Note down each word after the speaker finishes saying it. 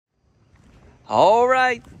All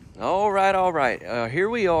right. Here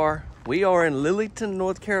we are. We are in Lillington,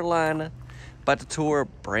 North Carolina. About to tour a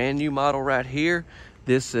brand new model right here.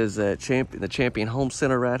 This is the Champion Home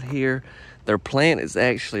Center right here. Their plant is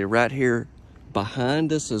actually right here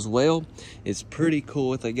behind us as well. It's pretty cool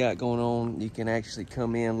what they got going on. You can actually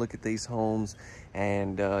come in, look at these homes,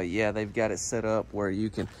 and yeah, they've got it set up where you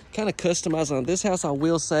can kind of customize on this house. I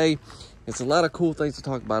will say it's a lot of cool things to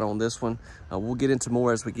talk about on this one. We'll get into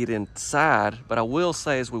more as we get inside, but I will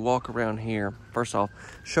say as we walk around here, first off,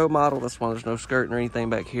 show model, that's why there's no skirting or anything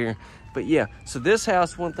back here. But yeah, so this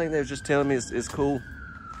house, one thing they was just telling me is cool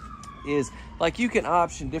is like you can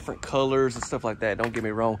option different colors and stuff like that, don't get me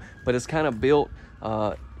wrong, but it's kind of built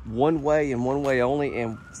one way and one way only,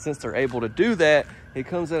 and since they're able to do that, it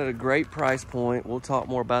comes at a great price point. We'll talk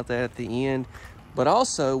more about that at the end. But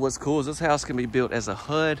also what's cool is this house can be built as a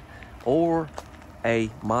HUD or a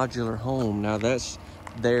modular home. Now that's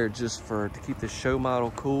there just to keep the show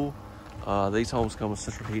model cool. These homes come with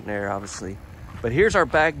central heat and air, obviously. But here's our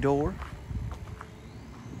back door.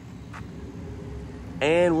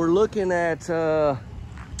 And we're looking at, I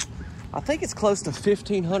think it's close to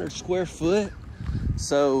 1,500 square foot.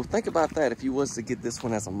 So think about that. If you was to get this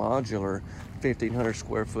one as a modular, 1,500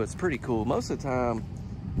 square foot, it's pretty cool. Most of the time,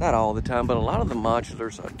 not all the time, but a lot of the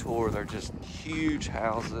modulars I tour, they're just huge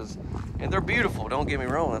houses and they're beautiful. Don't get me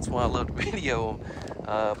wrong. That's why I love to video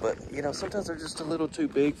them. But you know, sometimes they're just a little too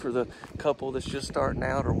big for the couple that's just starting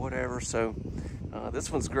out or whatever. So this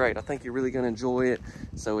one's great. I think you're really going to enjoy it.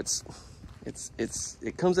 So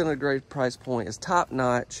it comes in at a great price point. It's top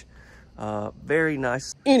notch. Very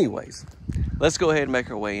nice. Anyways, let's go ahead and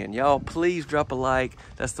make our way in. Y'all, please drop a like.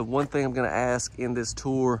 That's the one thing I'm going to ask in this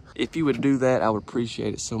tour. If you would do that, I would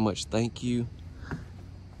appreciate it so much. Thank you.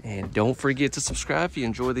 And don't forget to subscribe if you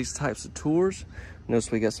enjoy these types of tours.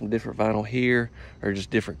 Notice we got some different vinyl here, or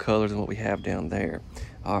just different colors than what we have down there.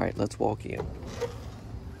 All right, let's walk in.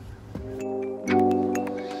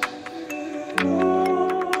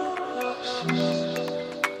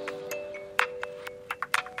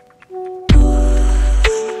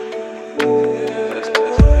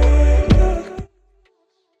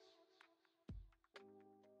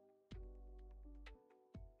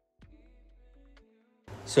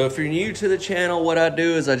 So if you're new to the channel, what I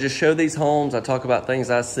do is I just show these homes. I talk about things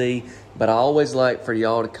I see, but I always like for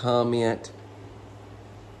y'all to comment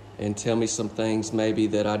and tell me some things maybe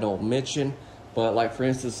that I don't mention. But like for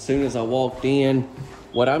instance, as soon as I walked in,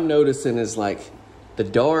 what I'm noticing is like the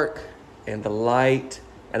dark and the light,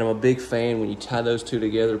 and I'm a big fan when you tie those two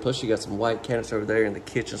together. Plus you got some white cabinets over there in the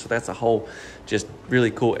kitchen, so that's a whole just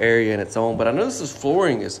really cool area in its own. But I notice this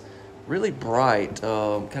flooring is really bright,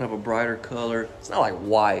 kind of a brighter color. It's not like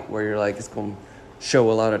white where you're like, it's gonna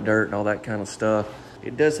show a lot of dirt and all that kind of stuff.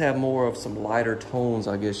 It does have more of some lighter tones,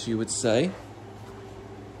 I guess you would say.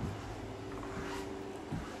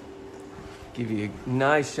 Give you a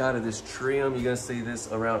nice shot of this trim. You're gonna see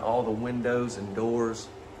this around all the windows and doors.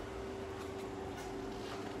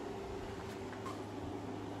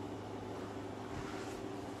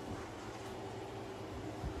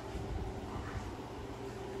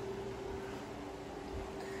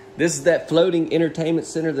 This is that floating entertainment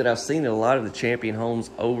center that I've seen in a lot of the Champion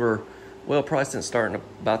homes over, well, probably since starting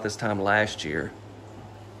about this time last year.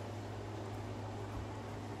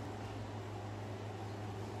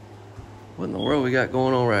 What in the world we got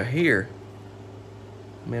going on right here?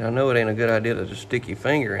 I mean, I know it ain't a good idea to just stick your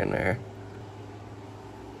finger in there.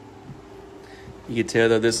 You can tell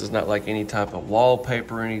though this is not like any type of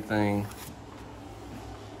wallpaper or anything.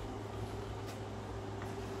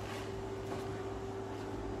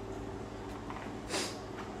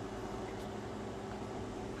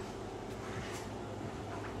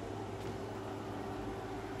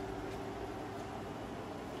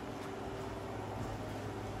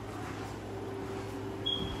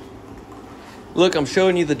 Look, I'm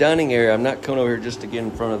showing you the dining area. I'm not coming over here just to get in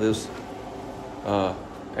front of this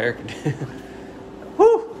air conditioner.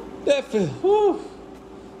 Whew, that feels, whew.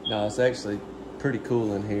 No, it's actually pretty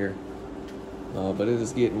cool in here, but it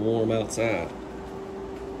is getting warm outside.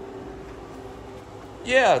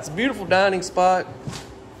 Yeah, it's a beautiful dining spot.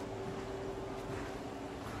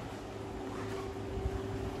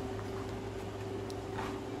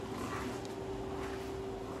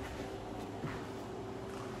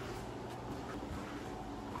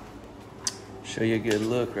 Show you a good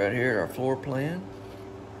look right here at our floor plan.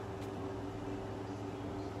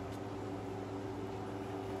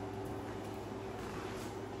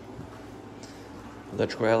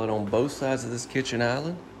 Electrical outlet on both sides of this kitchen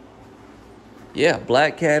island. Yeah,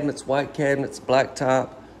 black cabinets, black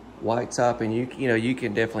top, white top, and you know you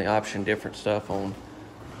can definitely option different stuff on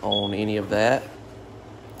on any of that.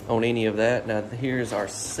 Now here's our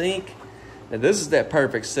sink. Now this is that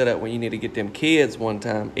perfect setup when you need to get them kids one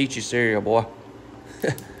time. Eat your cereal, boy.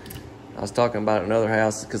 I was talking about another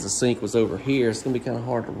house because the sink was over here. It's gonna be kind of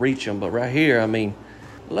hard to reach them, but right here, I mean,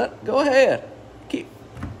 go ahead.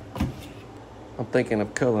 I'm thinking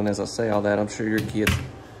of Cullen as I say all that. I'm sure your kids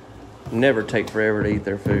never take forever to eat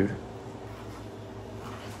their food.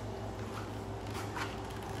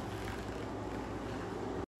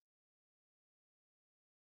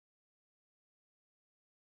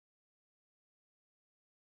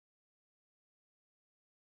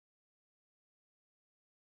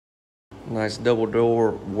 Nice double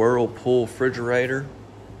door Whirlpool refrigerator.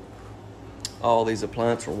 All these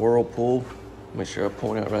appliances are Whirlpool. Make sure I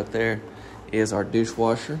point out right there is our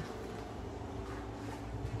dishwasher.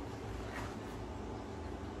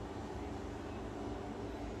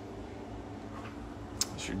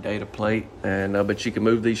 That's your data plate, and but you can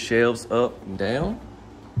move these shelves up and down.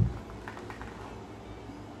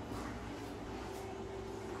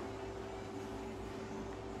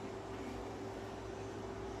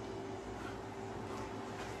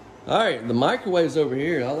 All right, the microwave's over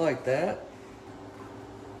here. I like that.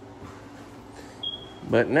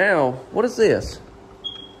 But now, what is this?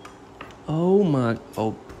 Oh my,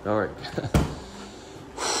 oh, all right.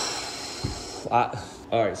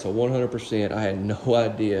 All right, so 100%, I had no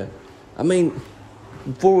idea. I mean,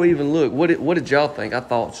 before we even look, what did y'all think? I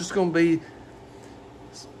thought it was gonna be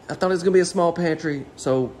a small pantry.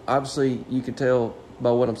 So obviously you can tell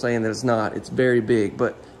by what I'm saying that it's not. It's very big,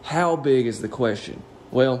 but how big is the question?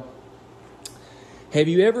 Well, have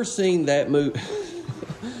you ever seen that movie?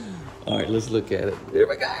 All right, let's look at it. Here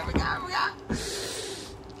we go.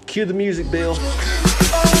 Cue the music, Bill.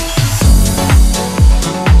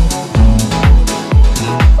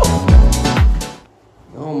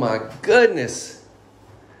 Oh my goodness.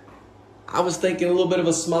 I was thinking a little bit of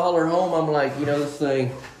a smaller home. I'm like, you know, this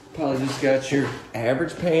thing probably just got your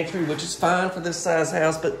average pantry, which is fine for this size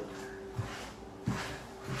house, but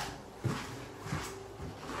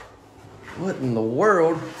what in the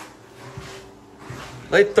world?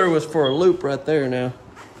 They threw us for a loop right there now.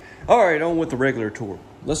 All right, on with the regular tour.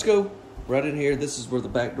 Let's go right in here. This is where the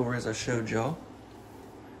back door is I showed y'all.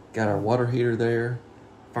 Got our water heater there,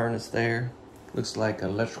 furnace there. Looks like an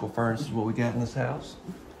electrical furnace is what we got in this house.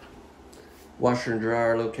 Washer and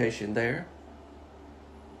dryer location there.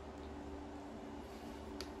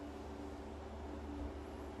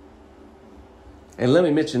 And let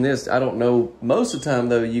me mention this, I don't know, most of the time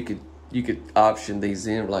though, you could option these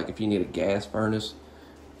in, like if you need a gas furnace,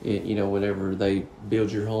 you know, whenever they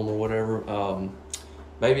build your home or whatever.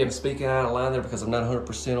 Maybe I'm speaking out of line there because I'm not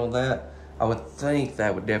 100% on that. I would think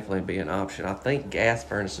that would definitely be an option. I think gas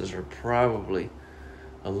furnaces are probably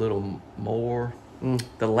a little more.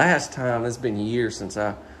 The last time, it's been years since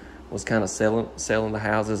I was kind of selling the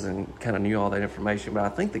houses and kind of knew all that information, but I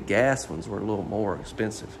think the gas ones were a little more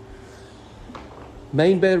expensive.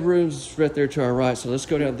 Main bedrooms right there to our right. So let's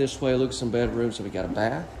go down this way, look at some bedrooms. So we got a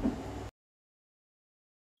bath.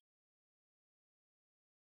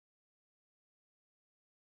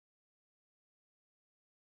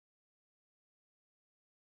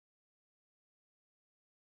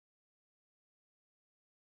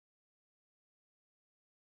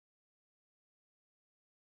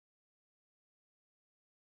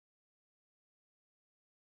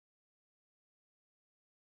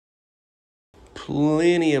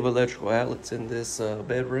 Plenty of electrical outlets in this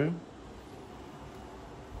bedroom.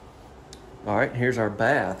 All right, here's our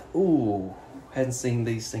bath. Ooh, hadn't seen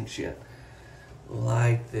these sinks yet.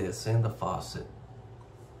 Like this, and the faucet.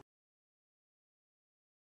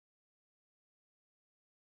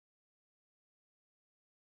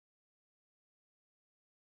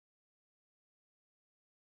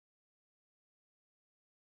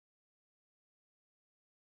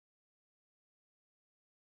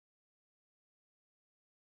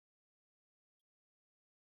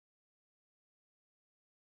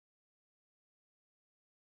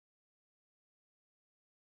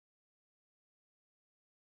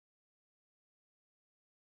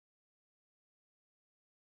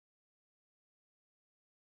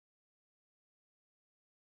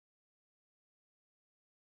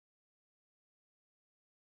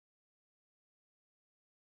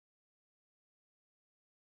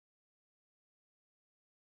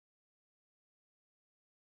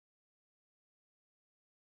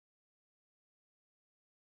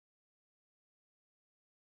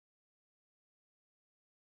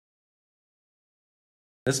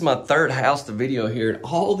 This is my third house to video here.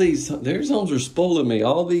 All these, their homes are spoiling me.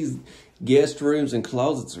 All these guest rooms and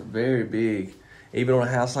closets are very big. Even on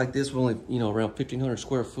a house like this, we're only, you know, around 1,500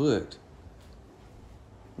 square foot.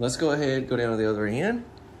 Let's go ahead, go down to the other end.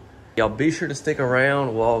 Y'all be sure to stick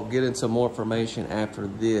around. We'll get into more information after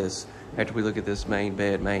this, after we look at this main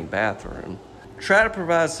bed, main bathroom. Try to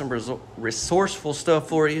provide some resourceful stuff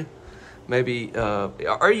for you. Maybe,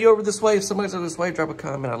 are you over this way? If somebody's over this way, drop a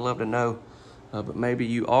comment. I'd love to know. But maybe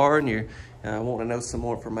you are and you're wanting to know some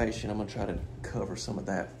more information. I'm gonna try to cover some of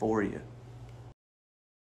that for you.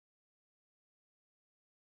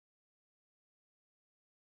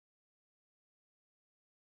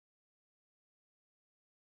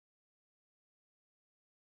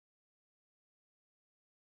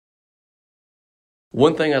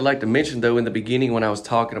 One thing I'd like to mention though, in the beginning when I was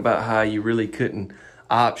talking about how you really couldn't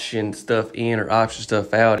option stuff in or option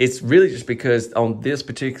stuff out, it's really just because on this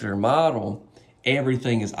particular model,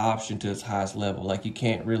 everything is optioned to its highest level. Like you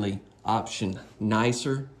can't really option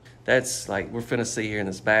nicer. That's like we're finna see here in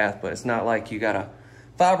this bath, but it's not like you got a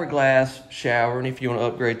fiberglass shower, and if you want to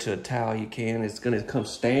upgrade to a tile, you can. It's gonna come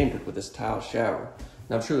standard with this tile shower.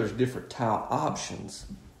 Now I'm sure there's different tile options.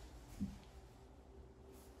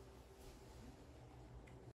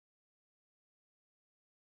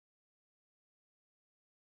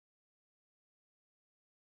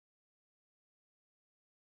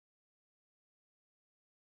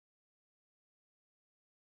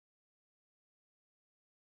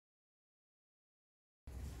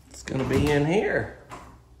 It's gonna be in here.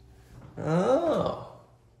 Oh.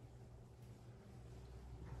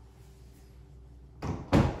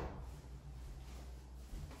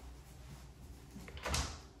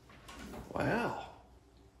 Wow.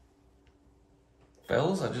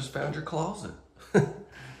 Fellas, I just found your closet.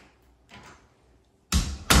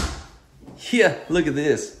 Yeah, look at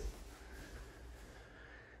this.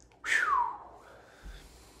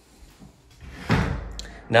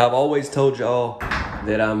 Now, I've always told y'all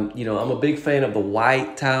that I'm a big fan of the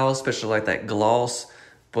white tile, especially like that gloss,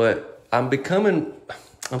 but I'm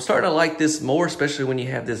starting to like this more, especially when you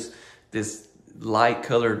have this light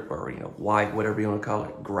colored or, white, whatever you want to call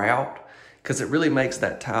it, grout, because it really makes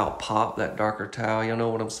that tile pop, that darker tile, you know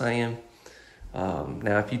what I'm saying?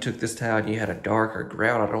 Now, if you took this tile and you had a darker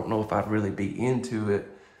grout, I don't know if I'd really be into it,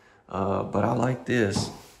 but I like this.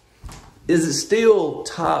 Is it still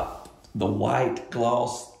top the white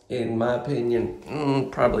gloss? In my opinion,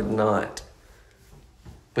 probably not.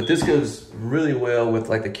 But this goes really well with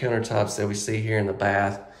like the countertops that we see here in the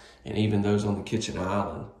bath and even those on the kitchen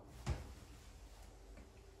island.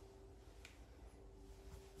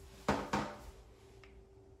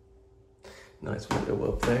 Nice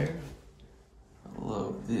window up there. I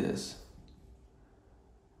love this.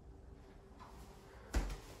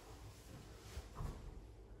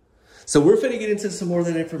 So we're finna get into some more of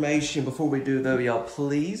that information. Before we do though, y'all,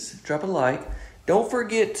 please drop a like. Don't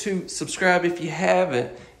forget to subscribe if you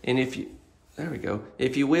haven't. And there we go.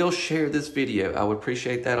 If you will, share this video. I would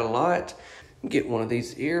appreciate that a lot. Get one of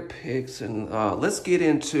these ear picks and let's get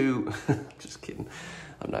into, just kidding.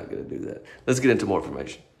 I'm not gonna do that. Let's get into more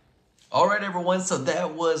information. All right, everyone, so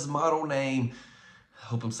that was model name. I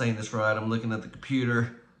hope I'm saying this right. I'm looking at the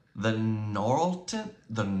computer. The Narlton,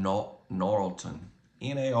 Narlton. Narlton,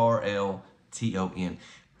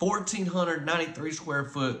 1,493 square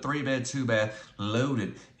foot, 3-bed, 2-bath,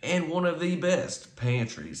 loaded, and one of the best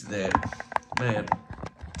pantries that, man,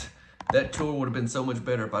 that tour would have been so much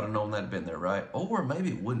better if I'd have known that had been there, right? Or maybe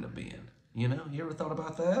it wouldn't have been. You ever thought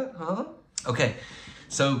about that, huh? Okay,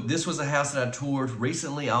 so this was a house that I toured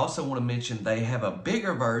recently. I also want to mention they have a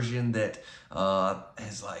bigger version that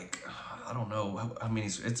is like, I don't know, I mean,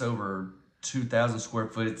 it's over 2,000 square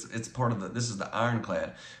foot. It's part of this is the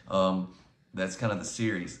Ironclad. That's kind of the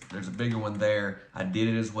series. There's a bigger one there. I did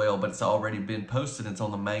it as well, but it's already been posted. It's on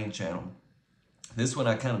the main channel. This one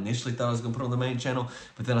I kind of initially thought I was gonna put on the main channel,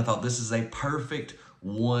 but then I thought this is a perfect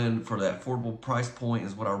one for that affordable price point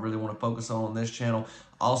is what I really want to focus on this channel.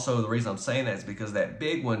 Also, the reason I'm saying that is because that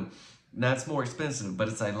big one, now it's more expensive, but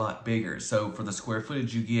it's a lot bigger. So for the square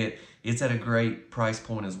footage you get, it's at a great price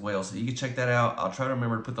point as well. So you can check that out. I'll try to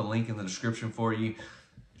remember to put the link in the description for you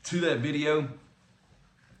to that video.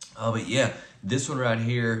 But yeah, this one right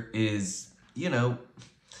here is,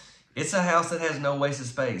 it's a house that has no wasted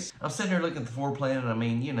space. I'm sitting here looking at the floor plan and I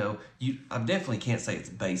mean, I definitely can't say it's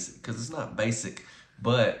basic because it's not basic,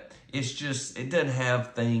 but it's just, it doesn't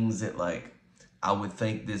have things that like I would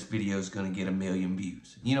think this video is going to get 1 million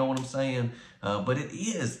views. You know what I'm saying? But it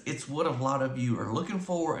is. It's what a lot of you are looking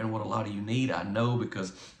for and what a lot of you need. I know,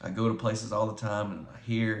 because I go to places all the time and I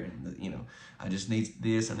hear, and you know, I just need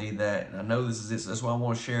this, I need that, and I know this is it. So that's why I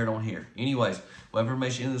want to share it on here. Anyways, we'll have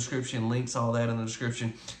information in the description, links, all that in the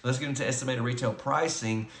description. Let's get into estimated retail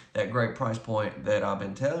pricing, that great price point that I've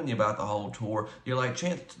been telling you about the whole tour. You're like,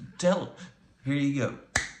 Chance, tell them. Here you go.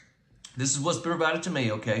 This is what's been provided to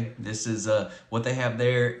me, okay? This is what they have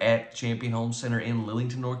there at Champion Home Center in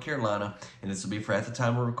Lillington, North Carolina. And this will be for at the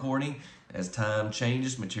time of recording. As time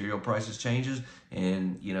changes, material prices changes.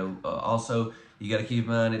 And, you know, also, you got to keep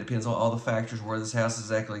in mind, it depends on all the factors where this house is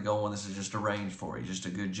exactly going. This is just a range for you, just a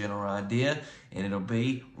good general idea. And it'll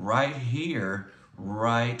be right here,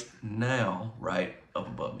 right now, right up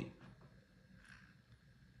above me.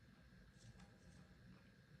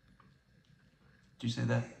 Did you say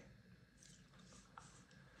that?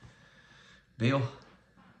 Bill,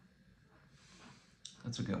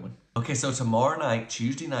 that's a good one. Okay, so tomorrow night,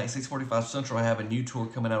 Tuesday night, 6:45 Central, I have a new tour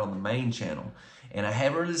coming out on the main channel. And I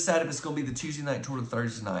haven't really decided if it's going to be the Tuesday night tour or the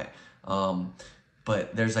Thursday night.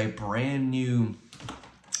 But there's a brand new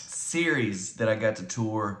series that I got to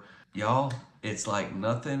tour. Y'all, it's like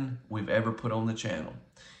nothing we've ever put on the channel.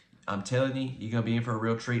 I'm telling you, you're going to be in for a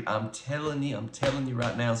real treat. I'm telling you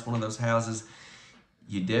right now, it's one of those houses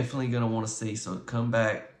you're definitely going to want to see. So come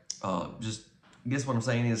back. Just guess what I'm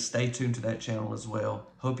saying is stay tuned to that channel as well.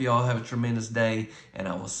 Hope you all have a tremendous day, and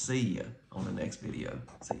I will see you on the next video.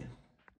 See ya.